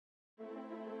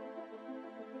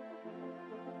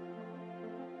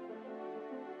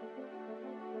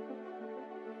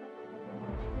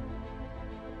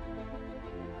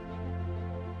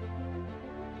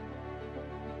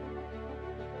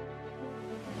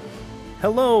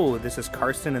Hello, this is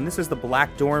Carsten, and this is the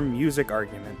Black Dorm Music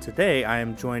Argument. Today, I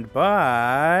am joined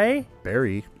by...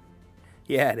 Barrie.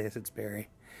 Yeah, it is. It's Barrie.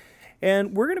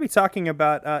 And we're going to be talking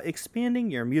about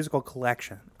expanding your musical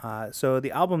collection. So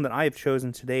the album that I have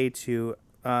chosen today to,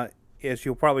 as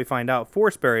you'll probably find out,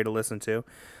 force Barrie to listen to,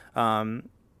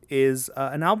 is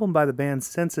an album by the band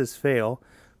Senses Fail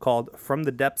called From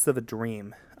the Depths of a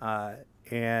Dream.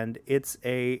 And it's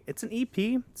an EP.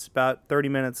 It's about 30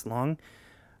 minutes long.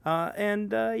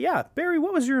 Barrie,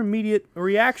 what was your immediate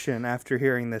reaction after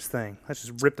hearing this thing? Let's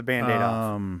just rip the Band-Aid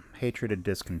off. Hatred and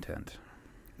discontent.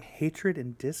 Hatred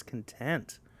and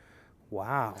discontent.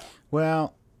 Wow.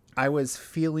 Well, I was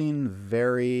feeling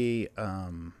very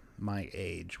my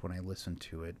age when I listened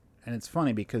to it. And it's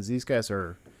funny because these guys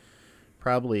are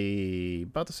probably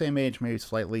about the same age, maybe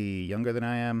slightly younger than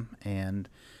I am. And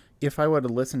if I would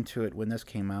have listened to it when this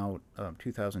came out,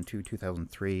 2002,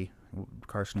 2003,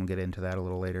 Carsten will get into that a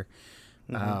little later.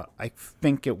 Mm-hmm. I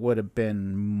think it would have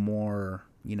been more,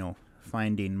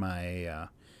 finding my,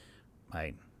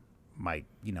 I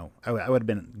would have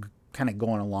been kind of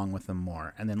going along with them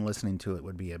more. And then listening to it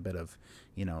would be a bit of,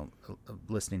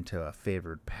 listening to a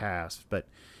favored past. But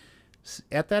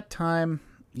at that time,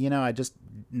 I just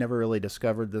never really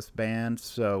discovered this band,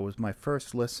 so it was my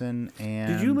first listen.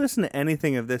 And did you listen to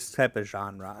anything of this type of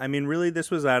genre? I mean, really, this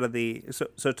was out of the...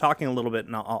 So talking a little bit,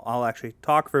 and I'll actually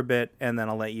talk for a bit, and then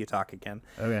I'll let you talk again.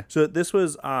 Okay. So this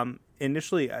was,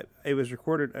 initially, it was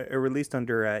released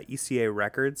under ECA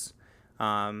Records,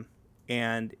 and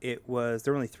there were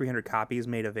only 300 copies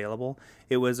made available.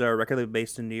 It was a record label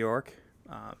based in New York.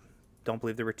 Don't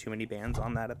believe there were too many bands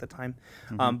on that at the time.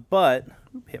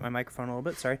 Mm-hmm. Hit my microphone a little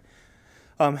bit, sorry.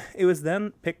 It was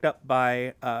then picked up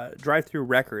by Drive-Thru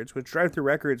Records, which Drive-Thru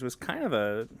Records was kind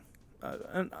of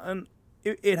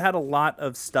it had a lot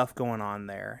of stuff going on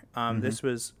there. Mm-hmm. This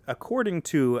was, according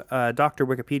to Dr.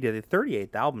 Wikipedia, the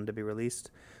 38th album to be released,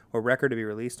 or record to be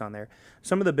released on there.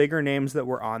 Some of the bigger names that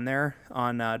were on there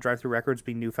on Drive-Thru Records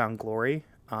being Newfound Glory,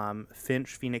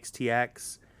 Finch, Phoenix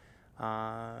TX,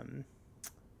 let's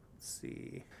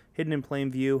see, Hidden in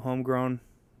Plain View, Homegrown,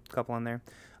 a couple on there.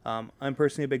 I'm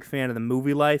personally a big fan of the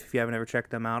Movie Life. If you haven't ever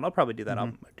checked them out, I'll probably do that.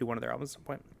 Mm-hmm. I'll do one of their albums at some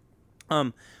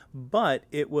point. But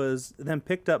it was then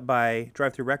picked up by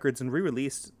Drive-Thru Records and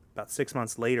re-released about 6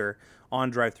 months later on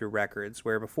Drive-Thru Records,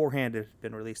 where beforehand it had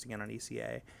been released again on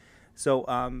ECA. So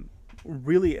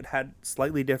really it had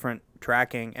slightly different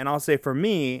tracking. And I'll say for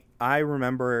me, I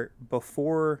remember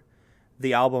before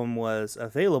the album was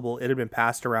available, it had been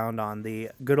passed around on the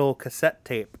good old cassette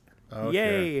tape. Oh,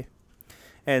 yay! Sure.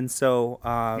 And so, you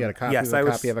had a copy of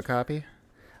a copy of a copy?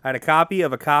 I had a copy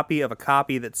of a copy of a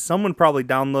copy that someone probably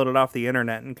downloaded off the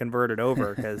internet and converted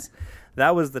over, because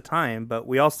that was the time. But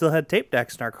we all still had tape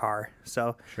decks in our car,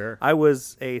 so sure. I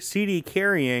was a CD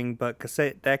carrying but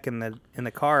cassette deck in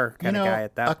the car kind of guy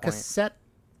at that point. A cassette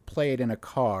played in a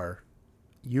car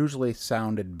usually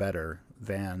sounded better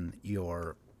than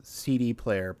your CD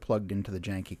player plugged into the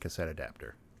janky cassette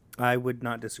adapter. I would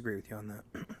not disagree with you on that.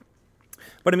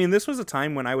 But I mean, this was a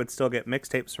time when I would still get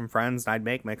mixtapes from friends, and I'd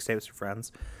make mixtapes for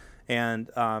friends.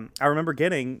 And I remember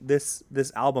getting this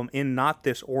album in not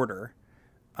this order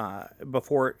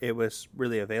before it was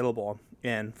really available,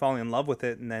 and falling in love with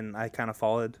it. And then I kind of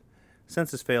followed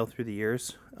Senses Fail through the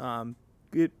years.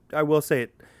 I will say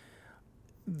it.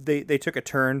 They took a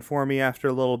turn for me after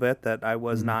a little bit that I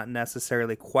was not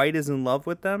necessarily quite as in love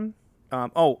with them.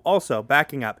 Also,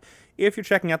 backing up, if you're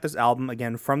checking out this album,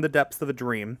 again, From the Depths of a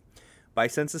Dream by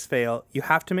Senses Fail, you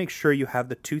have to make sure you have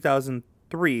the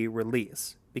 2003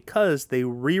 release, because they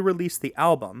re-released the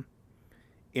album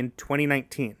in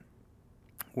 2019,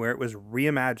 where it was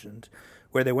reimagined,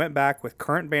 where they went back with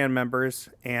current band members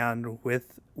and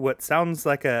with what sounds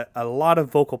like a lot of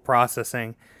vocal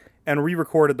processing, and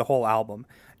re-recorded the whole album,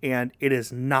 and it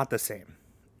is not the same.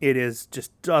 It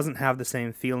just doesn't have the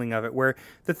same feeling of it, where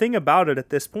the thing about it at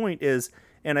this point is,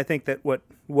 and I think that what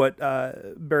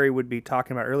Barrie would be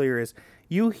talking about earlier is,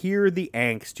 you hear the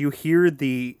angst, you hear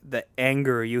the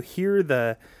anger, you hear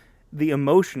the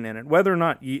emotion in it, whether or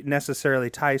not it necessarily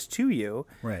ties to you.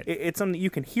 Right. It's something that you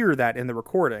can hear that in the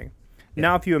recording. Yeah.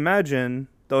 Now, if you imagine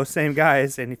those same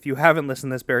guys, and if you haven't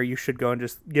listened to this, Barrie, you should go and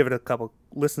just give it a couple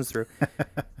listens through.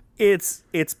 It's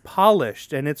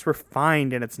polished and it's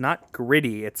refined and it's not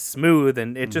gritty. It's smooth,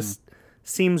 and it just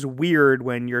seems weird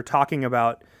when you're talking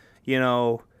about,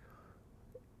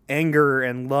 anger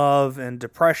and love and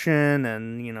depression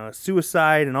and,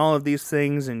 suicide and all of these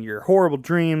things and your horrible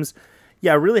dreams.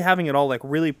 Yeah, really having it all like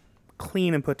really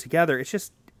clean and put together.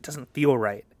 It doesn't feel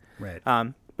right. Right.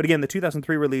 But again, the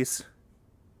 2003 release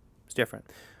is different.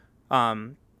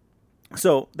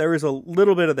 So there is a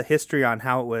little bit of the history on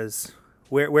how it was,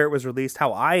 where it was released,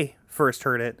 how I first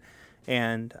heard it,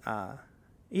 and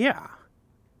yeah.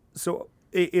 So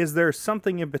is there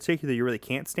something in particular you really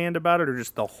can't stand about it, or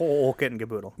just the whole kit and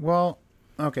caboodle? Well,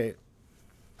 okay.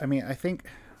 I mean, I think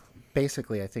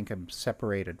I'm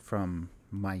separated from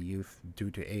my youth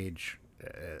due to age,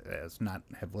 as not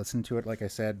have listened to it, like I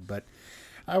said. But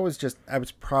I was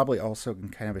probably also in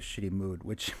kind of a shitty mood,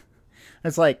 which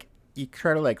it's like you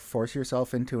try to like force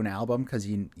yourself into an album because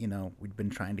you know we'd been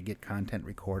trying to get content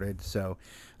recorded, so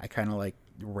I kind of like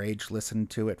rage listened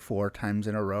to it 4 times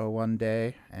in a row one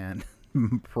day, and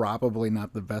probably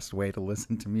not the best way to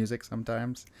listen to music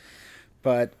sometimes,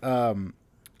 but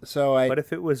But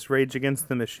if it was Rage Against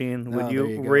the Machine, would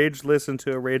you rage listen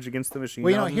to a Rage Against the Machine?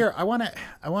 Well, album? here I want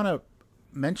to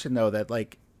mention though that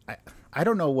like I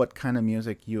don't know what kind of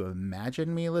music you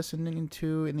imagine me listening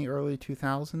to in the early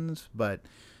 2000s, but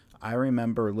I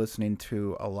remember listening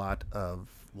to a lot of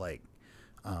like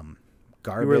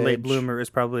garbage. You were a late bloomer. It was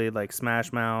probably like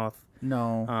Smash Mouth.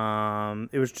 No.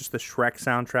 It was just the Shrek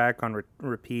soundtrack on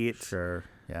repeat. Sure.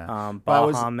 Yeah.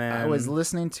 Baha Man. I was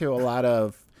listening to a lot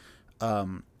of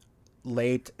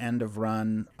late end of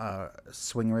run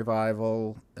swing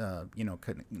revival,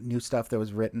 new stuff that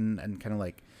was written and kind of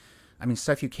like, I mean,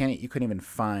 stuff you couldn't even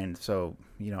find. So,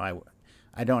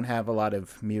 I don't have a lot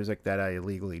of music that I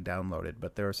illegally downloaded,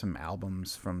 but there are some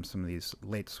albums from some of these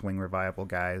late swing revival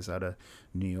guys out of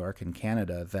New York and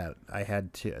Canada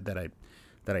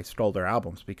that I stole their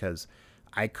albums because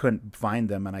I couldn't find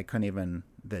them, and I couldn't even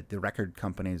the record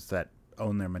companies that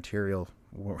own their material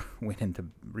went into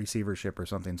receivership or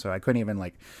something, so I couldn't even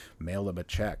like mail them a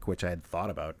check, which I had thought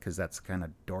about because that's kind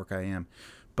of dork I am.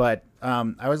 But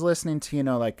I was listening to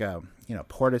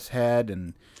Portishead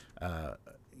and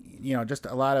just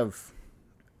a lot of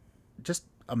just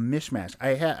a mishmash.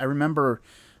 I remember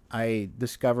I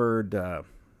discovered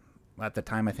at the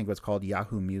time I think it was called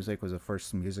Yahoo Music was the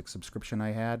first music subscription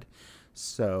I had.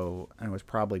 So, and it was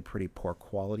probably pretty poor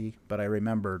quality, but I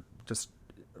remember just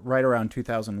right around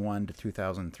 2001 to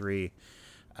 2003,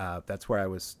 that's where I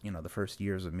was, the first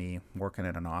years of me working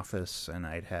at an office, and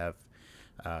I'd have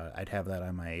that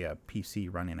on my PC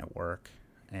running at work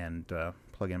and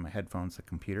plug in my headphones to the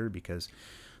computer because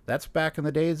that's back in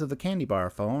the days of the candy bar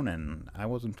phone, and I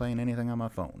wasn't playing anything on my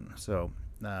phone. So,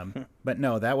 but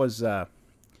no, that was...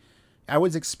 I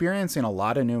was experiencing a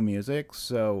lot of new music,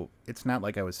 so it's not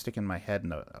like I was sticking my head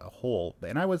in a hole.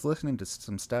 And I was listening to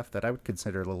some stuff that I would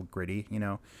consider a little gritty,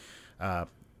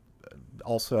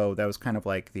 Also, that was kind of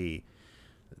like the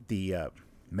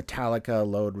Metallica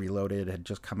Load Reloaded had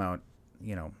just come out,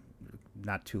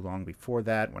 not too long before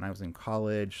that when I was in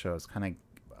college. So it was kind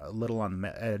of a little on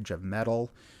the edge of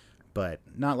metal, but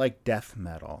not like death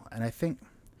metal. And I think...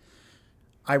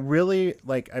 I really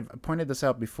I've pointed this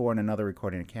out before in another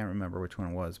recording. I can't remember which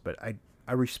one it was, but I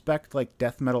respect like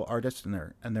death metal artists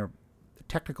and their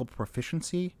technical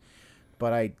proficiency,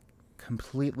 but I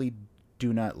completely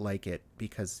do not like it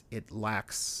because it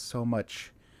lacks so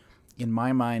much. In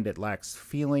my mind, it lacks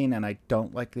feeling, and I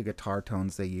don't like the guitar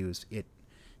tones they use. It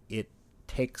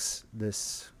takes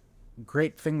this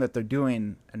great thing that they're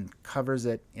doing and covers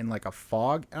it in like a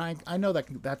fog, and I know that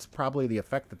that's probably the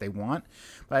effect that they want,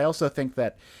 but I also think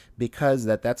that because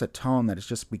that's a tone that has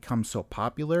just become so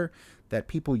popular that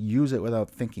people use it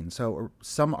without thinking. So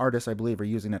some artists, I believe, are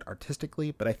using it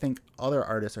artistically, but I think other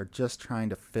artists are just trying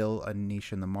to fill a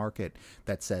niche in the market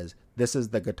that says this is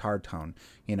the guitar tone,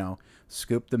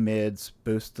 scoop the mids,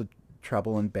 boost the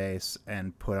treble and bass,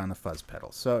 and put on the fuzz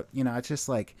pedal. So it's just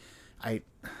like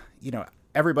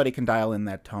everybody can dial in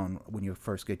that tone when you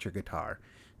first get your guitar.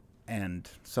 And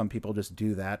some people just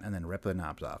do that and then rip the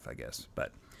knobs off, I guess.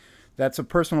 But that's a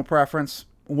personal preference.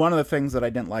 One of the things that I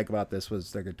didn't like about this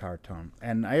was their guitar tone.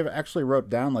 And I actually wrote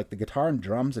down like the guitar and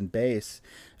drums and bass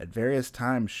at various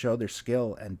times show their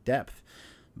skill and depth,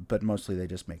 but mostly they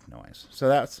just make noise. So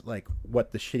that's like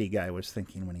what the shitty guy was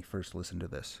thinking when he first listened to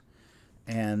this.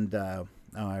 And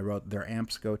I wrote their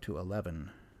amps go to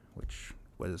 11, which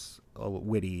was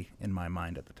witty in my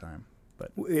mind at the time.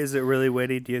 But is it really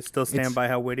witty? Do you still stand by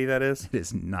how witty that is? It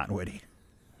is not witty.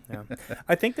 Yeah,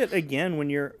 I think that again, when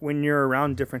you're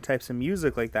around different types of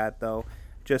music like that, though,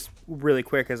 just really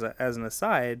quick as an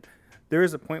aside, there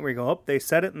is a point where you go, oh, they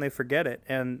said it and they forget it,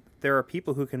 and there are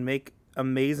people who can make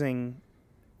amazing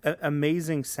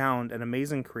sound and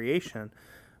amazing creation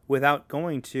without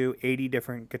going to 80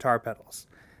 different guitar pedals.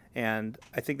 And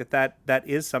I think that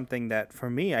is something that, for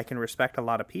me, I can respect a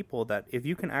lot of people, that if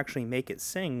you can actually make it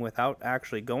sing without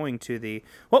actually going to the,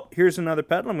 here's another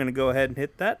pedal, I'm going to go ahead and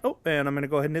hit that. And I'm going to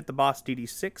go ahead and hit the Boss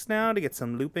DD6 now to get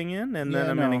some looping in. And then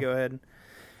I'm going to go ahead.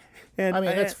 And I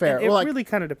mean, that's fair. And it Well, really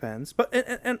kind of depends. But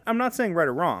and I'm not saying right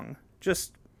or wrong.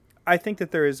 Just I think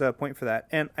that there is a point for that.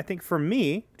 And I think for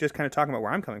me, just kind of talking about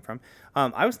where I'm coming from,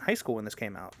 I was in high school when this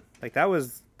came out. Like that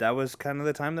was kind of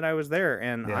the time that I was there,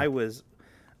 and Yeah. I was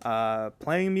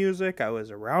playing music. I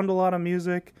was around a lot of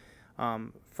music.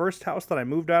 First house that I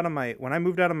moved out of when I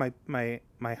moved out of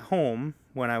my home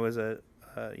when I was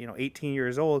 18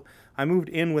 years old, I moved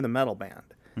in with a metal band.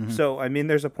 Mm-hmm. So I mean,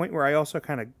 there's a point where I also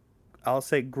kind of, I'll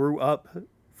say, grew up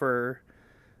for.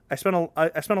 I spent a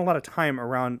lot of time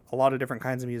around a lot of different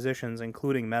kinds of musicians,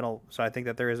 including metal. So I think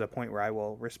that there is a point where I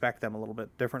will respect them a little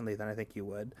bit differently than I think you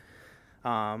would.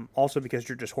 Also because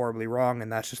you're just horribly wrong, and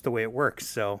that's just the way it works.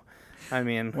 So, I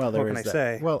mean, well, what can I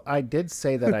say? Well, I did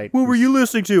say that I. What were you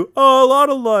listening to? Oh, a lot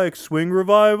of like swing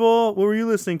revival. What were you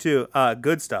listening to?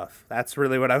 Good stuff. That's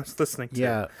really what I was listening to.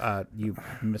 Yeah, you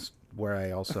missed where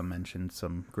I also mentioned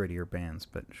some grittier bands,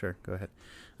 but sure, go ahead.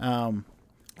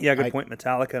 Yeah, good point.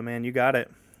 Metallica, man, you got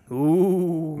it.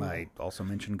 Ooh. I also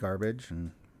mentioned Garbage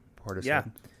and Portishead. Yeah,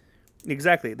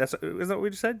 exactly. Isn't that what we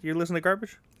just said? You listen to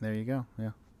Garbage? There you go. Yeah,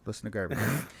 listen to Garbage.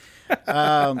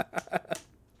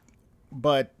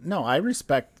 But no, I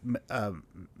respect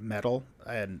metal,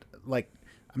 and like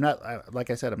like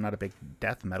I said, I'm not a big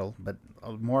death metal, but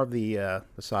more of the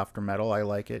softer metal. I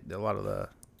like it. A lot of the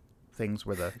things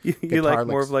where the you like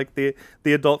more of like the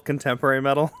adult contemporary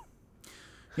metal.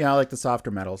 Yeah, I like the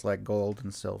softer metals like gold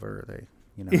and silver.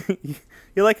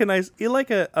 You like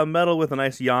a metal with a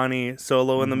nice Yanni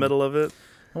solo in the middle of it.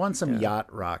 I want some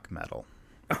yacht rock metal.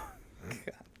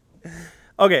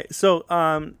 Okay, so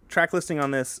track listing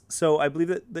on this. So I believe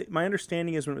that my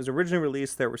understanding is when it was originally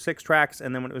released, there were 6 tracks,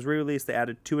 and then when it was re-released, they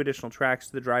added 2 additional tracks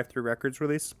to the Drive Thru Records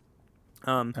release.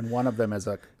 And one of them is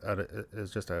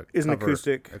just an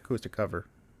acoustic cover.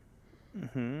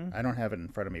 Mm-hmm. I don't have it in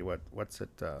front of me. What's it?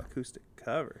 Acoustic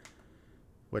cover.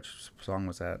 Which song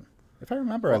was that? If I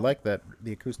remember, I like the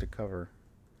acoustic cover.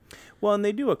 Well, and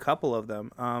they do a couple of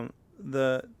them.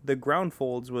 The Ground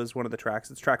Folds was one of the tracks.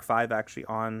 It's track 5 actually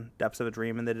on Depths of a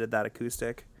Dream, and they did that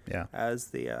acoustic. Yeah. As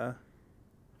the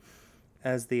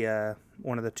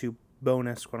one of the 2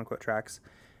 bonus quote unquote tracks,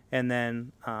 and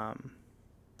then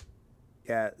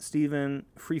Steven,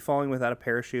 Free Falling Without a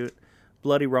Parachute,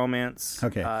 Bloody Romance.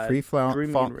 Okay. Free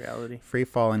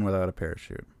Falling Without a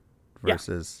Parachute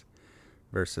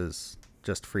versus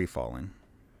just free falling.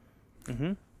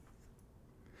 Mm-hmm.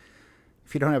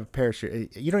 If you don't have a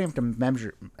parachute, you don't have to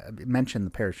mention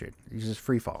the parachute. You just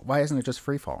free fall. Why isn't it just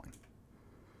free falling?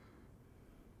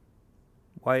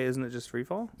 Why isn't it just free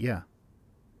fall? Yeah.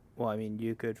 Well, I mean,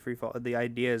 you could free fall. The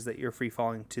idea is that you're free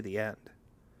falling to the end,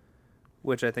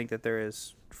 which I think that there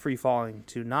is free falling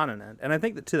to not an end. And I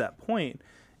think that to that point,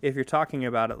 if you're talking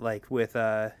about it like with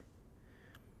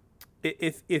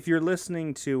if you're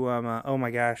listening to oh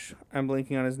my gosh, I'm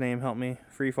blanking on his name. Help me.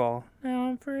 Free Fall. Now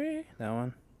I'm free. That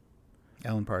one.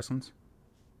 Alan Parsons.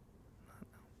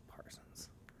 Parsons.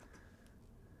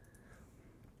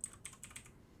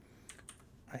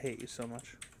 I hate you so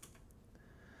much.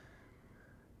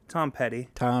 Tom Petty.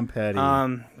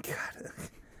 God.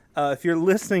 If you're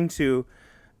listening to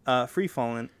Free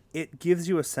Fallin', it gives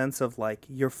you a sense of like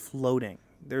you're floating.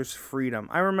 There's freedom.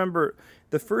 I remember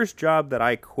the first job that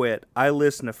I quit, I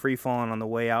listened to Free Fallin' on the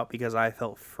way out because I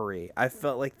felt free. I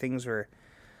felt like things were,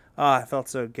 I felt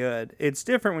so good. It's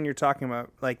different when you're talking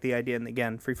about like the idea, and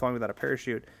again, Free Falling Without a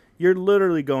Parachute, you're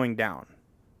literally going down.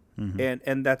 Mm-hmm.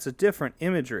 And that's a different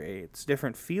imagery. It's a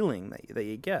different feeling that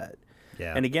you get.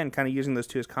 Yeah. And again, kind of using those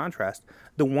two as contrast.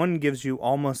 The one gives you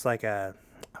almost like I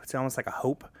would say almost like a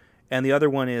hope, and the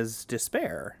other one is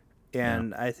despair.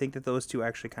 And I think that those two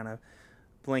actually kind of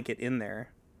blanket in there.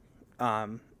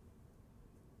 And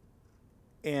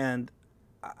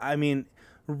I mean,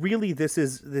 really, this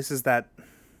is that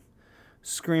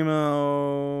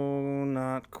screamo,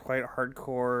 not quite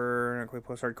hardcore, not quite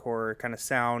post-hardcore kind of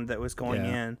sound that was going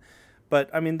in.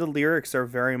 But I mean, the lyrics are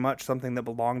very much something that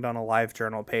belonged on a live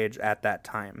journal page at that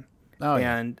time. Oh,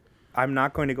 and I'm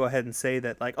not going to go ahead and say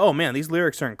that like, oh man, these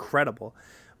lyrics are incredible,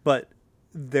 but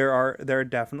there are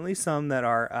definitely some that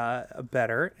are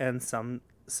better and some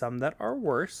that are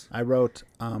worse. I wrote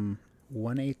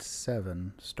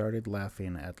 187 started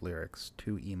laughing at lyrics,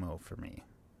 too emo for me.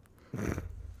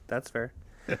 That's fair.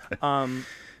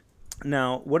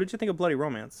 Now, what did you think of Bloody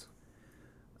Romance?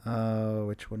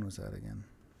 Which one was that again?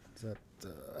 Is that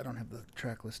I don't have the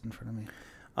track list in front of me.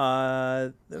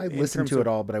 I listened to it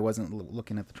all, but I wasn't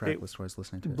looking at the track list while I was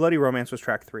listening to it. Bloody Romance was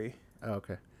track 3. Oh,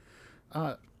 okay.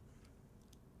 I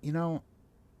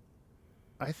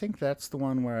think that's the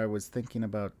one where I was thinking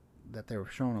about that they were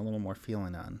showing a little more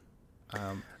feeling on.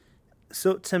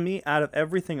 So to me, out of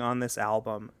everything on this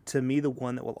album, to me the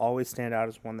one that will always stand out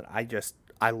as one that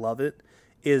I love it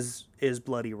is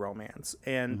Bloody Romance.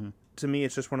 And to me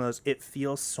it's just one of those, it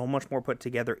feels so much more put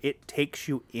together. It takes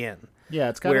you in. Yeah,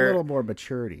 it's got a little more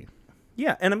maturity.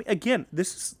 Yeah, and I mean again,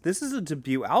 this is a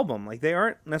debut album. Like they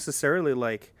aren't necessarily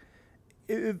like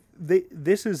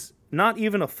this is not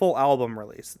even a full album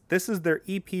release. This is their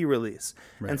EP release.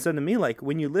 Right. And so to me, like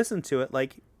when you listen to it,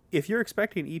 like if you're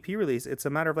expecting an EP release, it's a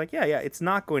matter of like, yeah, it's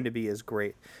not going to be as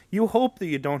great. You hope that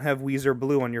you don't have Weezer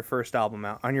Blue on your first album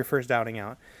out, on your first outing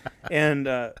out. And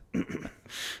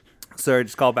sorry,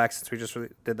 just call back since we just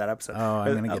did that episode. Oh,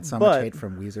 I'm going to get so much hate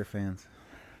from Weezer fans.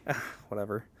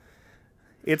 Whatever.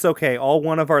 It's okay. All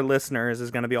one of our listeners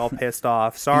is going to be all pissed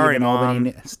off. Sorry,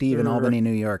 Mom. Steve in Albany,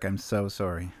 New York. I'm so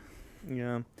sorry.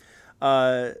 Yeah.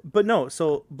 But no,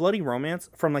 so Bloody Romance,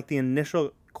 from like the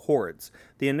initial chords,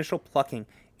 the initial plucking,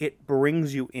 it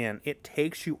brings you in. It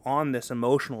takes you on this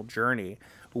emotional journey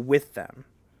with them.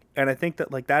 And I think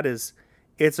that like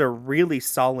it's a really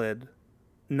solid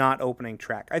not opening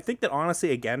track. I think that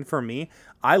honestly, again, for me,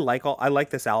 I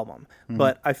like this album,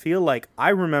 but I feel like I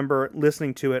remember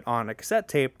listening to it on a cassette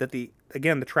tape that the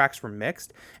tracks were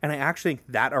mixed, and I actually think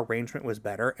that arrangement was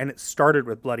better, and it started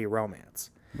with Bloody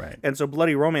Romance. Right. And so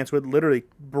Bloody Romance would literally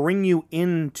bring you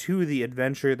into the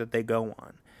adventure that they go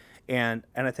on. And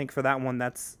I think for that one,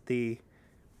 that's the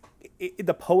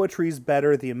poetry's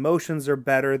better, the emotions are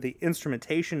better, the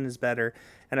instrumentation is better,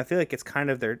 and I feel like it's kind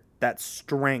of that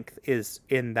strength is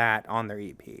in that on their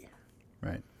EP.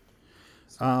 Right.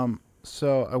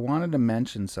 So I wanted to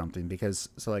mention something because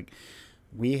like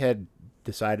we had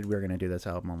decided we were going to do this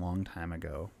album a long time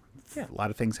ago. Yeah. A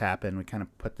lot of things happened. We kind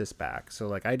of put this back. So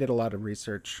like I did a lot of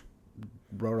research,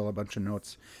 wrote a bunch of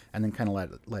notes, and then kind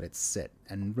of let it sit,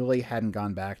 and really hadn't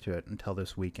gone back to it until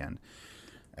this weekend,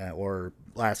 or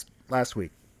last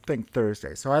week, I think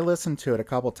Thursday. So I listened to it a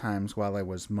couple times while I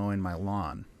was mowing my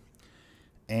lawn,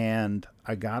 and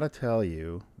I gotta tell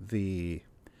you, the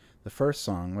first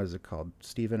song, what is it called?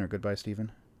 Stephen or Goodbye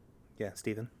Stephen? Yeah,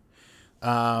 Stephen.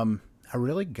 It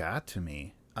really got to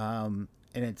me, and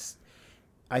it's.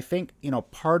 I think,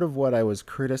 part of what I was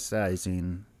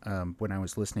criticizing when I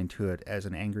was listening to it as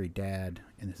an angry dad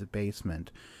in his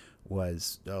basement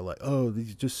was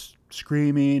he's just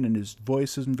screaming and his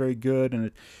voice isn't very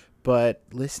good. But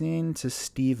listening to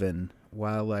Steven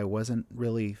while I wasn't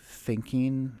really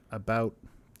thinking about,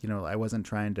 I wasn't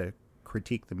trying to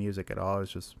critique the music at all. I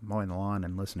was just mowing the lawn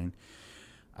and listening.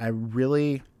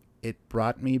 It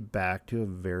brought me back to a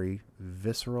very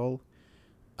visceral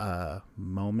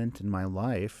moment in my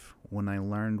life when I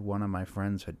learned one of my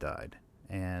friends had died,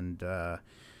 and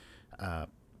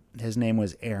his name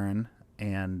was Aaron,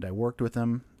 and I worked with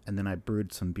him, and then I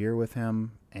brewed some beer with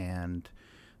him, and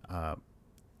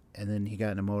then he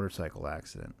got in a motorcycle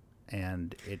accident,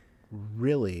 and it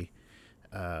really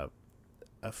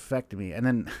affected me. And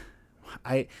then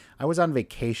I was on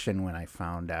vacation when I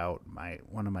found out.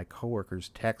 One of my coworkers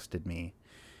texted me,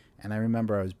 and I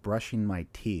remember I was brushing my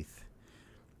teeth.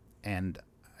 And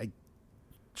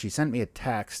she sent me a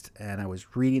text, and I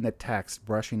was reading the text,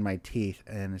 brushing my teeth,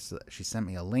 and she sent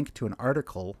me a link to an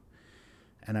article,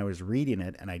 and I was reading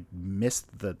it, and I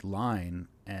missed the line,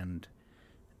 and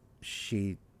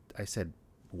I said,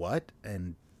 "What?"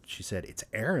 And she said, "It's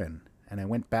Aaron." And I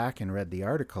went back and read the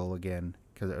article again,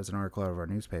 because it was an article out of our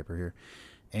newspaper here,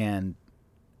 and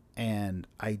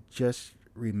I just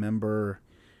remember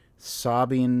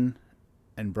sobbing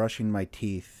and brushing my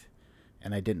teeth.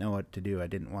 And I didn't know what to do. I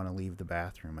didn't want to leave the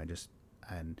bathroom. It's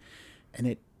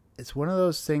one of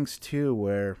those things too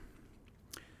where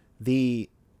the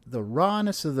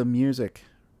rawness of the music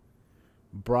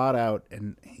brought out,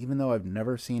 and even though I've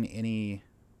never seen any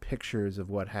pictures of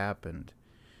what happened,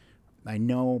 I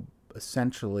know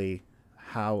essentially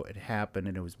how it happened,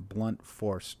 and it was blunt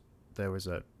force. There was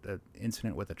an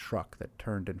incident with a truck that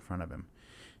turned in front of him,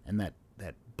 and that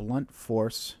blunt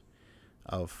force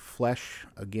of flesh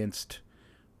against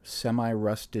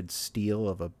semi-rusted steel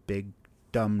of a big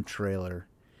dumb trailer,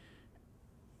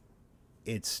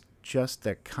 it's just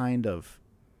that kind of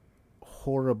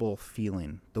horrible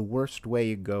feeling, the worst way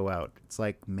you go out. It's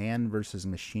like man versus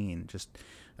machine.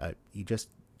 You just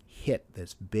hit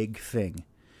this big thing.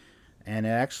 And it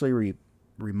actually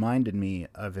reminded me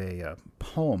of a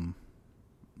poem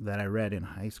that I read in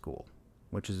high school,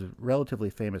 which is a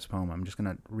relatively famous poem. I'm just going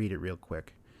to read it real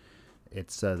quick.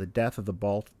 It's The Death of the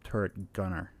Ball Turret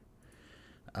Gunner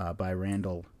by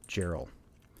Randall Jarrell.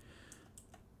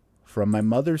 From my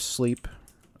mother's sleep,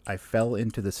 I fell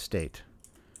into the state,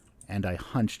 and I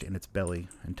hunched in its belly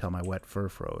until my wet fur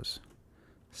froze.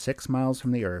 6 miles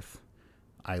from the earth,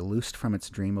 I loosed from its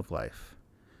dream of life.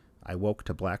 I woke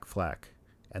to Black Flak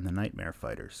and the Nightmare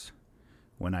Fighters.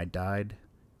 When I died,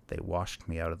 they washed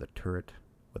me out of the turret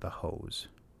with a hose.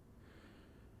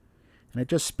 And it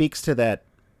just speaks to that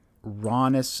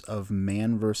rawness of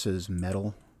man versus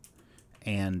metal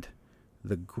and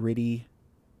the grittiness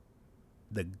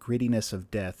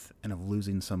of death and of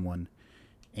losing someone.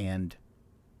 And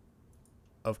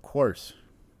of course,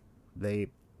 they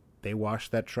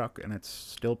washed that truck and it's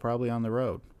still probably on the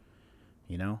road,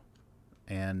 you know?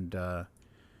 And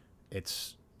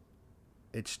it's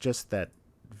just that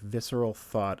visceral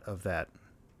thought of that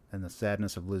and the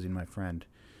sadness of losing my friend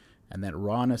and that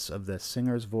rawness of the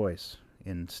singer's voice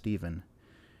in Steven.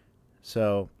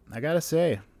 So I gotta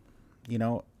say, you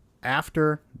know,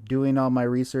 after doing all my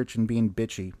research and being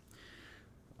bitchy,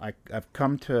 I've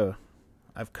come to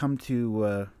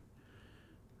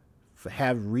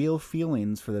have real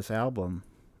feelings for this album,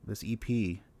 this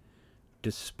EP,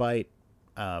 despite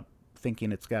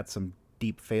thinking it's got some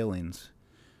deep failings.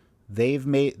 They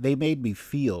made me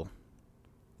feel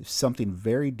something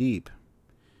very deep,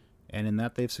 and in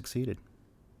that they've succeeded.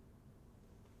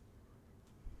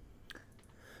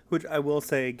 Which I will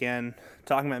say again,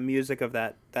 talking about music of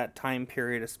that time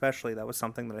period especially, that was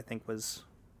something that I think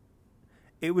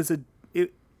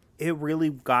it really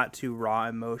got to raw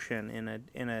emotion in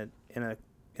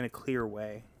a clear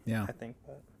way. Yeah. I think.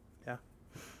 But, yeah.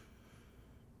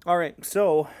 All right.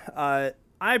 So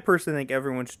I personally think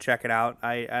everyone should check it out.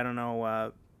 I don't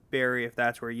know, Barry, if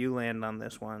that's where you land on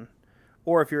this one,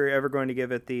 or if you're ever going to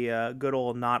give it the good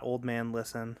old not old man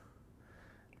listen.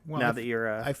 Well, now that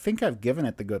you're, I think I've given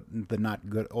it the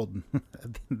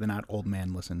not old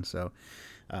man listen. So,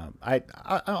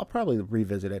 I'll probably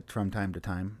revisit it from time to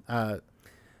time.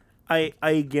 I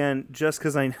again, just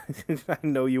because I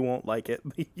know you won't like it,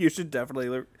 but you should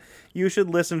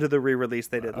listen to the re-release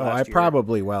they did last year. I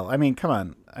probably will. I mean, come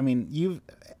on. I mean,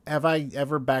 have I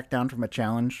ever backed down from a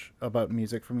challenge about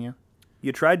music from you?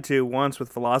 You tried to once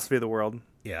with Philosophy of the World.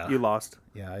 Yeah. You lost.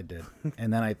 Yeah, I did.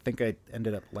 And then I think I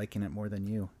ended up liking it more than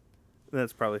you.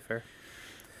 That's probably fair.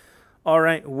 All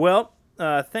right. Well,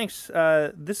 thanks.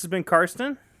 This has been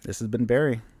Carsten. This has been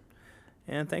Barry.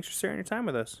 And thanks for sharing your time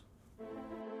with us.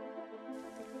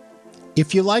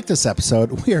 If you like this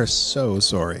episode, we are so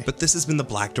sorry. But this has been the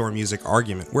Black Door Music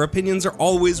Argument, where opinions are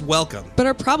always welcome. But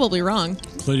are probably wrong.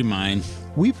 Including mine.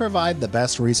 We provide the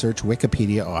best research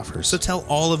Wikipedia offers. So tell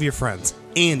all of your friends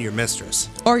and your mistress.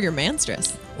 Or your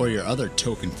manstress. Or your other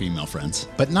token female friends.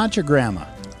 But not your grandma.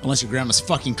 Unless your grandma's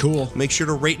fucking cool. Make sure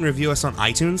to rate and review us on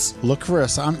iTunes. Look for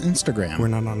us on Instagram. We're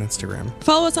not on Instagram.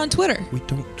 Follow us on Twitter. We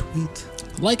don't tweet.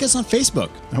 Like us on Facebook.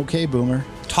 Okay, Boomer.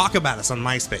 Talk about us on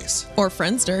MySpace. Or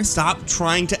Friendster. Stop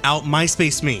trying to out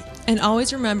MySpace me. And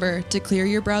always remember to clear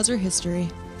your browser history.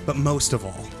 But most of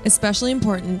all, especially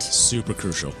important, super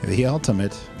crucial, the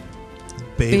ultimate,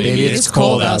 baby, it's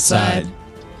cold outside.